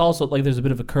 and it's also like there's a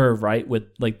bit of a curve, right, with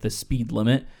like the speed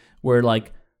limit where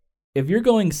like if you're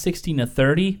going 60 to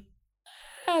 30,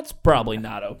 that's probably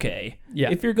not okay.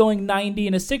 Yeah. If you're going 90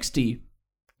 and a 60,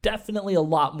 definitely a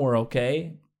lot more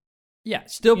okay. Yeah,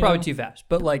 still probably too fast,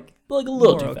 but like a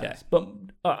little too fast. But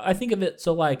I think of it,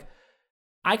 so like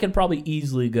I could probably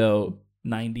easily go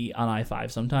 90 on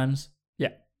I-5 sometimes. Yeah.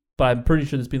 But I'm pretty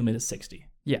sure the speed limit is 60.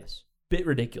 Yes. Bit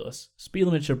ridiculous. Speed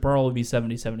limit should probably be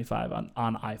 70, 75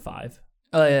 on I-5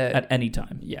 at any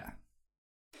time. Yeah.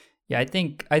 Yeah, I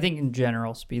think in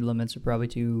general speed limits are probably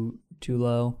too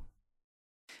low.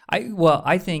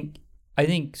 I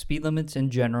think speed limits in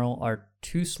general are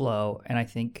too slow, and I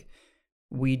think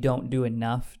we don't do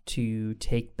enough to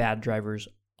take bad drivers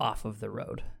off of the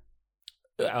road.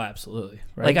 Oh, absolutely.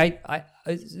 Right. Like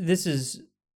this is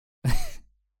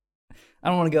I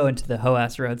don't want to go into the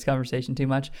Ho-Ass Roads conversation too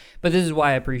much, but this is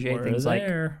why I appreciate things like,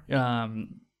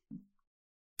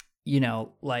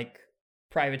 like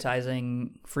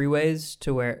privatizing freeways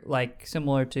to where, like,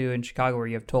 similar to in Chicago where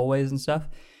you have tollways and stuff,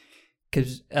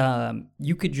 because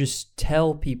you could just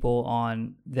tell people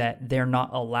on that they're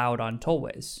not allowed on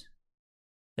tollways,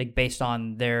 like based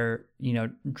on their,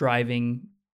 driving,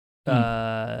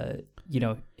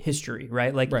 history,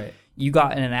 right? Like, right. You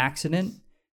got in an accident,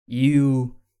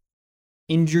 you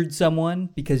injured someone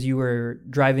because you were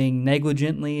driving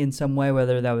negligently in some way,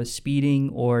 whether that was speeding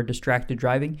or distracted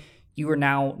driving, you are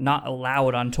now not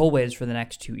allowed on tollways for the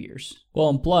next 2 years. Well,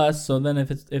 and plus, so then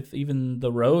if even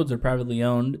the roads are privately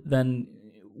owned, then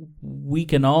we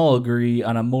can all agree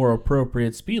on a more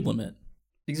appropriate speed limit.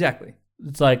 Exactly.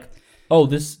 It's like, oh,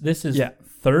 this is Yeah.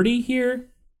 30 here?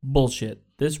 Bullshit.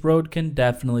 This road can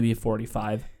definitely be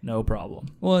 45. No problem.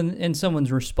 Well, and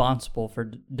someone's responsible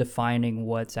for defining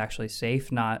what's actually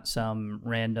safe, not some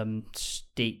random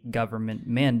state government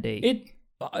mandate.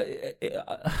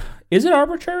 Is it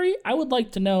arbitrary? I would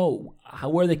like to know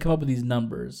where they come up with these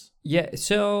numbers. Yeah,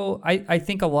 so I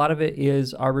think a lot of it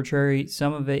is arbitrary.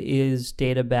 Some of it is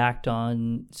data backed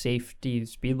on safety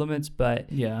speed limits,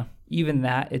 but Yeah. even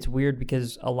that, it's weird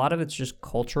because a lot of it's just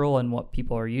cultural and what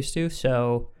people are used to.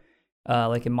 So,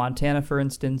 like in Montana, for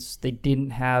instance, they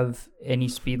didn't have any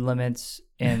speed limits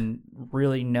and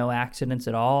really no accidents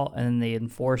at all. And then they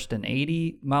enforced an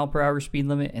 80 mile per hour speed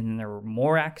limit, and then there were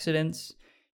more accidents.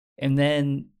 And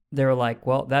then they were like,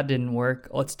 well, that didn't work.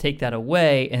 Let's take that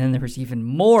away. And then there was even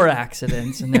more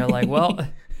accidents. And they're like, well,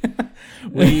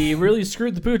 we really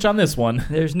screwed the pooch on this one.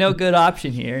 there's no good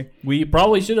option here. We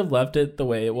probably should have left it the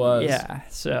way it was. Yeah.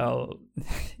 So,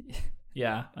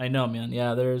 Yeah, I know, man.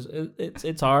 Yeah,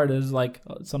 it's hard. It's like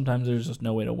sometimes there's just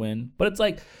no way to win. But it's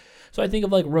like, so I think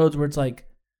of like roads where it's like,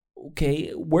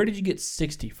 okay, where did you get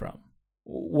 60 from?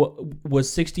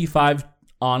 Was 65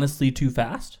 honestly too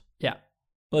fast? yeah.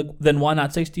 Like, then why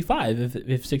not 65?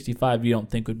 If 65 you don't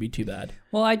think would be too bad.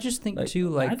 Well, I just think too,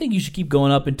 like, I think you should keep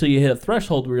going up until you hit a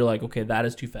threshold where you're like, okay, that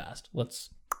is too fast. Let's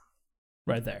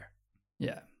right there.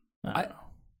 yeah. I don't know.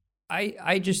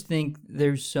 I just think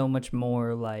there's so much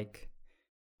more like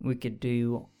we could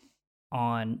do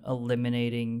on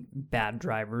eliminating bad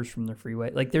drivers from the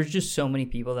freeway. Like there's just so many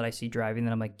people that I see driving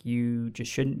that I'm like, you just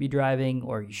shouldn't be driving,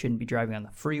 or you shouldn't be driving on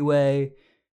the freeway.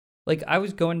 Like I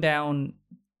was going down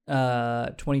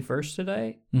 21st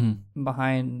today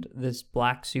behind this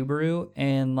black Subaru,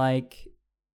 and like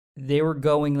they were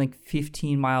going like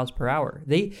 15 miles per hour.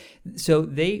 They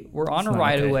were on a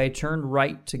right of way, turned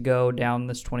right to go down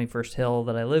this 21st hill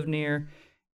that I live near.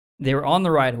 They were on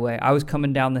the right of way. I was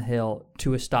coming down the hill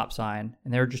to a stop sign,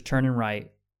 and they were just turning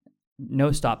right.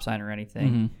 No stop sign or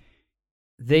anything.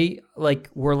 They like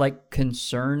were like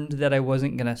concerned that I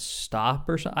wasn't gonna stop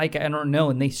or something. I don't know,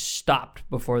 and they stopped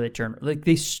before they turned. Like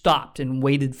they stopped and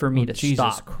waited for me to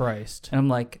Jesus stop. Christ! And I'm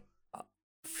like,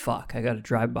 fuck, I got to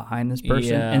drive behind this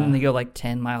person. Yeah. And then they go like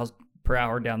 10 miles per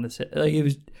hour down this. Like it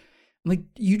was, I'm like,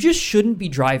 you just shouldn't be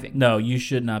driving. No, you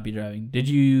should not be driving. Did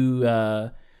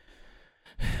you?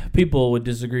 People would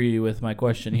disagree with my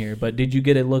question here, but did you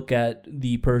get a look at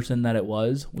the person that it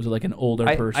was? Was it like an older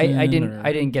person? I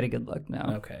didn't get a good look.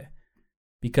 No. Okay.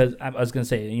 Because I was gonna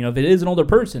say, if it is an older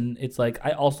person, it's like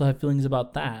I also have feelings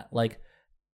about that. Like,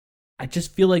 I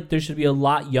just feel like there should be a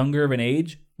lot younger of an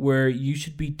age where you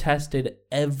should be tested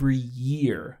every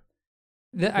year.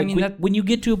 When you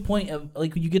get to a point of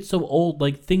like when you get so old,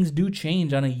 like things do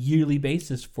change on a yearly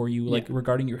basis for you, like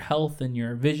regarding your health and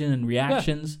your vision and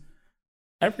reactions. Yeah.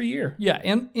 Every year. Yeah,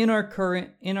 and in our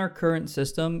current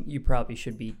system, you probably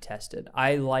should be tested.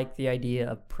 I like the idea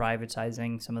of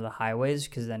privatizing some of the highways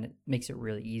because then it makes it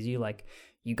really easy. Like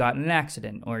you got in an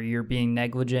accident or you're being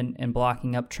negligent and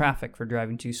blocking up traffic for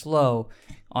driving too slow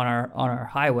on our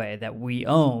highway that we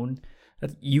own.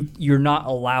 You're not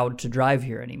allowed to drive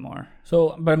here anymore.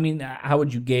 So, but I mean, how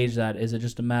would you gauge that? Is it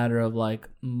just a matter of like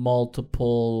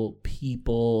multiple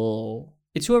people?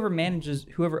 It's whoever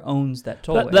owns that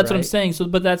tollway. That's right? What I'm saying. So,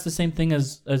 but that's the same thing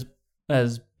as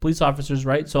police officers,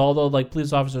 right? So, although like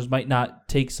police officers might not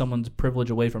take someone's privilege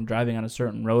away from driving on a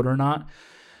certain road or not,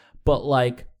 but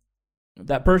like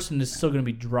that person is still going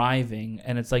to be driving,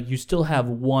 and it's like you still have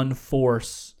one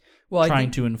force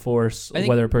trying to enforce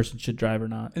whether a person should drive or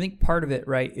not. I think part of it,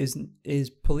 right, is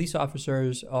police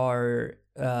officers are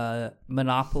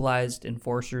monopolized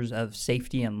enforcers of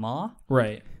safety and law,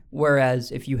 right?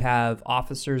 Whereas if you have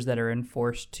officers that are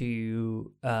enforced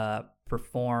to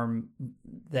perform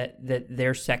that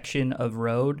their section of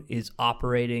road is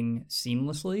operating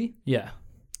seamlessly,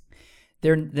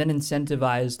 they're then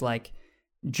incentivized like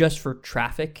just for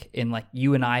traffic, and like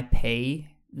you and I pay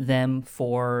them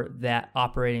for that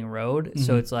operating road.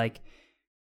 So it's like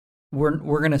we're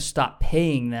going to stop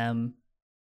paying them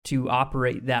to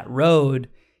operate that road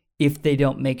if they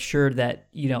don't make sure that,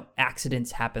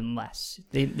 accidents happen less.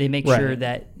 They make sure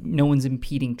that no one's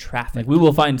impeding traffic. Like we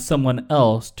will find someone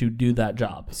else to do that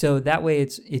job. So that way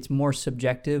it's more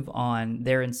subjective on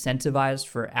they're incentivized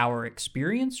for our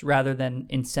experience rather than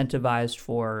incentivized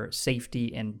for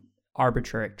safety and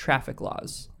arbitrary traffic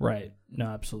laws. Right. No,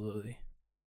 absolutely.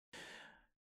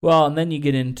 Well, and then you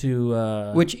get into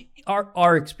which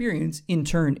our experience in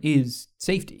turn is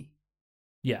safety,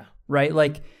 yeah. right?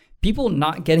 Like people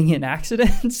not getting in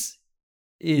accidents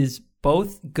is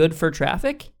both good for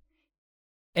traffic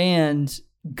and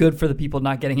good for the people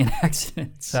not getting in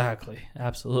accidents. Exactly.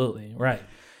 Absolutely. Right.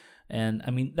 And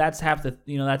I mean, that's half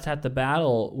the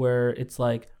battle, where it's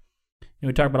like,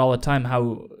 we talk about all the time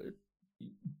how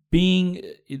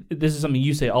this is something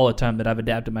you say all the time that I've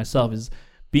adapted myself, is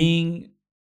being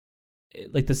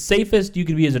like the safest you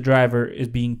can be as a driver is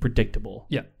being predictable.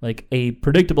 Yeah. Like a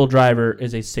predictable driver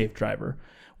is a safe driver.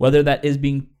 Whether that is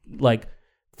being like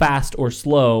fast or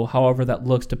slow, however that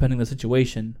looks depending on the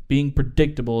situation, being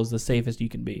predictable is the safest you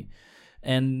can be.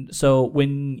 And so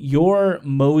when you're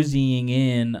moseying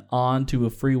in onto a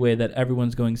freeway that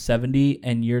everyone's going 70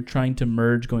 and you're trying to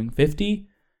merge going 50,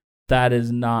 that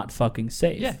is not fucking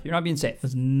safe. Yeah, you're not being safe.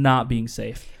 It's not being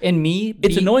safe. And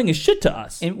it's annoying as shit to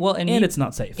us. And it's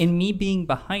not safe. And me being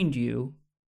behind you,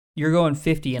 you're going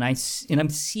 50 and I'm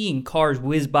seeing cars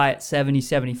whiz by at 70,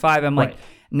 75. I'm like, Right.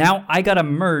 Now I got to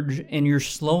merge and you're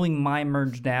slowing my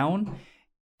merge down.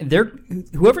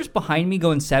 Whoever's behind me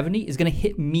going 70 is going to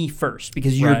hit me first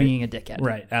because you're Right. being a dickhead.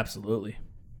 Right, absolutely.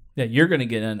 Yeah, you're going to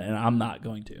get in and I'm not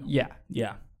going to. Yeah.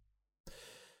 Yeah.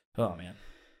 Oh, man.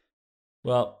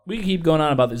 Well, we can keep going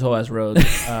on about these whole ass roads.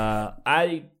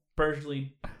 I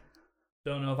personally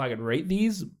don't know if I could rate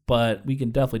these, but we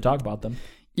can definitely talk about them.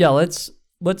 Yeah, let's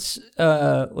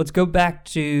go back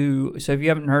to, so if you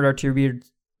haven't heard our Two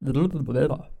Beards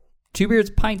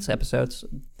Pints episodes,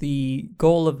 the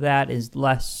goal of that is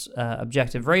less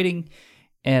objective rating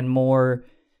and more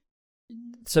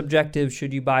subjective.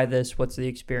 Should you buy this? What's the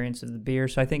experience of the beer?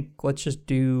 So I think let's just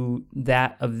do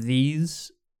that of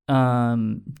these,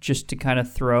 just to kind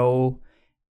of throw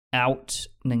out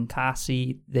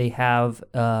Ninkasi. They have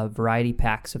variety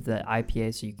packs of the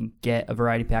IPA, so you can get a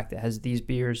variety pack that has these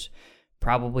beers,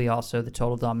 probably also the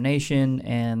Total Domination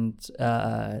and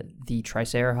the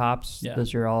Tricera hops. Yeah.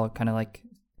 Those are all kind of like,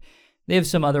 they have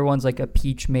some other ones like a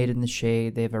Peach Made in the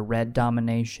Shade. They have a Red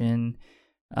Domination.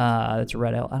 That's a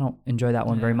red ale. I don't enjoy that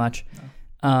one very much.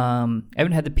 No. I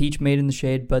haven't had the Peach Made in the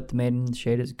Shade, but the Made in the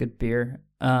Shade is a good beer.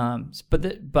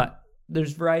 But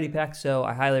there's variety packs, so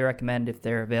I highly recommend if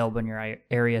they're available in your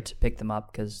area to pick them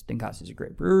up because Ninkasi is a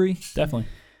great brewery. Definitely.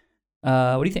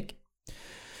 What do you think?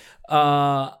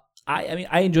 I mean,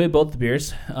 I enjoy both the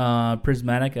beers.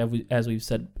 Prismatic, as we've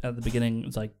said at the beginning,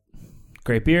 it's like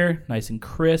great beer, nice and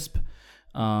crisp,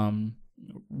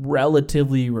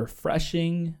 relatively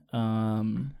refreshing.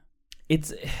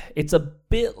 It's a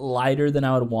bit lighter than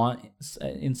I would want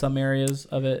in some areas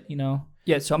of it,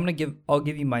 Yeah, so I'll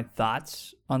give you my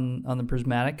thoughts on the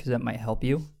Prismatic because that might help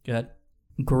you. Go ahead.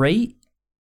 Great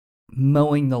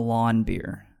mowing the lawn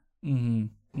beer.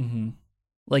 Mm-hmm. Mm-hmm.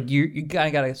 Like you kind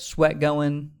of got a sweat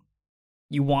going.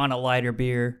 You want a lighter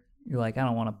beer. You're like, I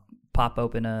don't want to pop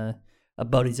open a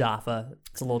Bodhisattva.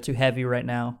 It's a little too heavy right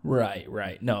now. Right.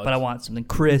 No, But I want something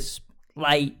crisp,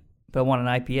 light. But I want an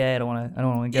IPA. I don't want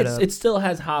to get it still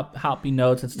has hoppy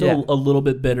notes. It's still a little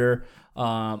bit bitter.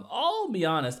 I'll be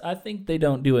honest. I think they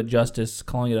don't do it justice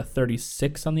calling it a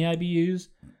 36 on the IBUs.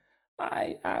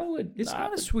 I would. It's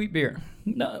not a sweet beer.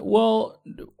 No, well,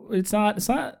 it's not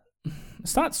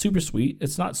super sweet.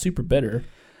 It's not super bitter,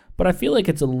 but I feel like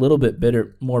it's a little bit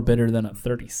more bitter than a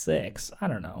 36. I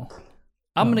don't know.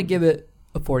 I'm gonna give it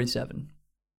a 47.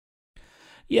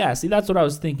 Yeah, see, that's what I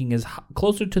was thinking is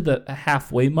closer to the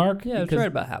halfway mark. Yeah, it's right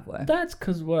about halfway. That's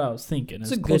because what I was thinking.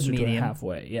 It's is a good closer medium. to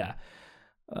halfway. Yeah.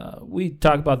 We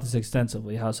talk about this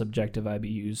extensively, how subjective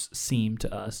IBUs seem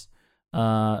to us.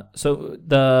 So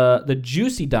the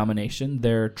Juicy Domination,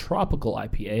 their tropical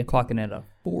IPA, Clocking at a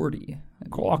 40.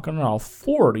 clocking at a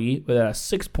 40 with a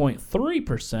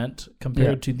 6.3%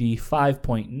 compared to the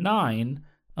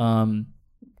 5.9.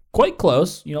 Quite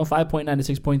close, 5.9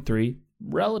 to 6.3.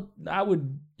 I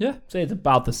would say it's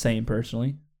about the same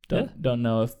personally. Don't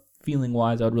know if feeling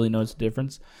wise I would really notice a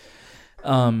difference.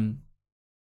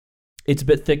 It's a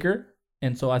bit thicker,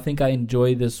 and so I think I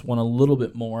enjoy this one a little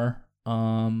bit more.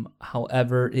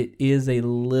 However, it is a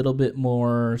little bit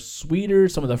more sweeter.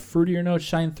 Some of the fruitier notes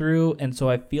shine through, and so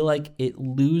I feel like it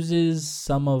loses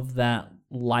some of that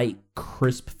light,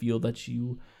 crisp feel that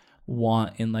you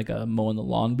want in like a mowing the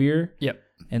lawn beer. Yep.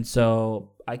 And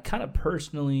so I kind of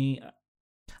personally,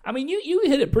 I mean, you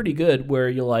hit it pretty good where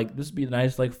you're like, this would be a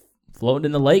nice like floating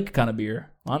in the lake kind of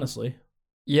beer, honestly.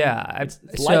 Yeah. It's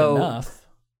light enough.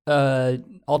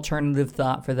 Alternative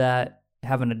thought for that,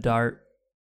 having a dart.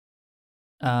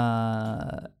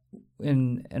 And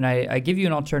I give you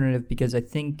an alternative because I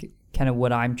think kind of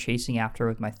what I'm chasing after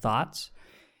with my thoughts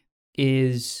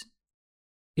is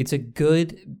It's a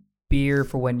good beer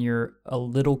for when you're a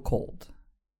little cold.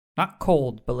 Not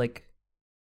cold, but like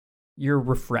you're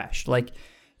refreshed. Like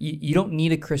you don't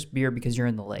need a crisp beer because you're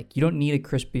in the lake. You don't need a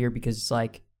crisp beer because it's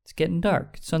like it's getting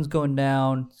dark. Sun's going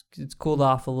down. It's cooled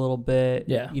off a little bit.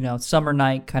 Yeah. You know, summer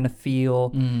night kind of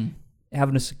feel.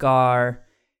 Having a cigar.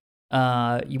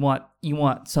 You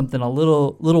want something a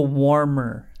little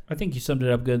warmer. I think you summed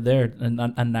it up good there.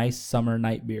 A nice summer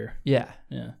night beer. Yeah.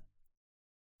 Yeah.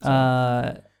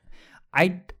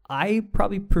 I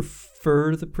probably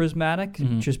prefer the Prismatic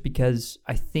just because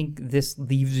I think this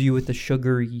leaves you with a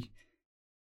sugary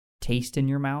taste in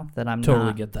your mouth that I'm Totally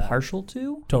not get that. partial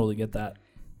to. Totally get that.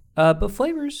 But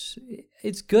flavors,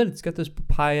 it's good. It's got this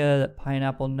papaya, that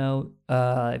pineapple note.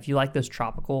 If you like those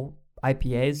tropical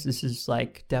IPAs, this is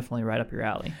like definitely right up your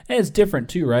alley. And it's different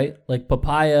too, right? Like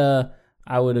papaya,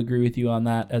 I would agree with you on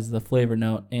that as the flavor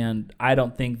note. And I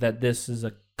don't think that this is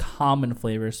a common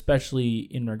flavor, especially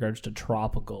in regards to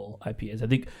tropical IPAs. I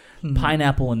think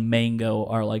pineapple and mango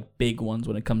are like big ones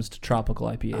when it comes to tropical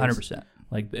IPAs. 100%.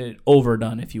 Like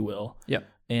overdone, if you will. Yep.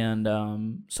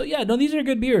 And so yeah, no, these are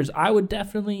good beers. I would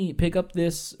definitely pick up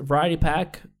this variety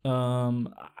pack.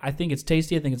 I think it's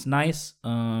tasty. I think it's nice.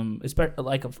 Especially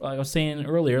like I was saying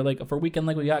earlier, like for a weekend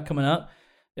like we got coming up,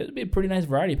 it'd be a pretty nice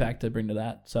variety pack to bring to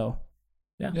that. So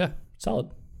yeah, solid.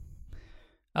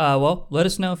 Well, let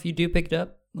us know if you do pick it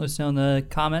up. Let us know in the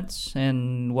comments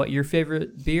and what your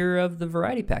favorite beer of the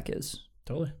variety pack is.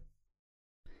 Totally.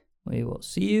 We will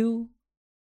see you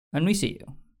when we see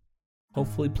you.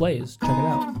 Hopefully plays. Check it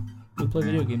out. We play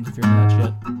video games if you're into that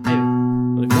shit. Maybe.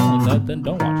 But if you don't like that, then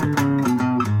don't watch it.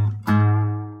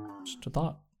 Just a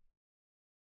thought.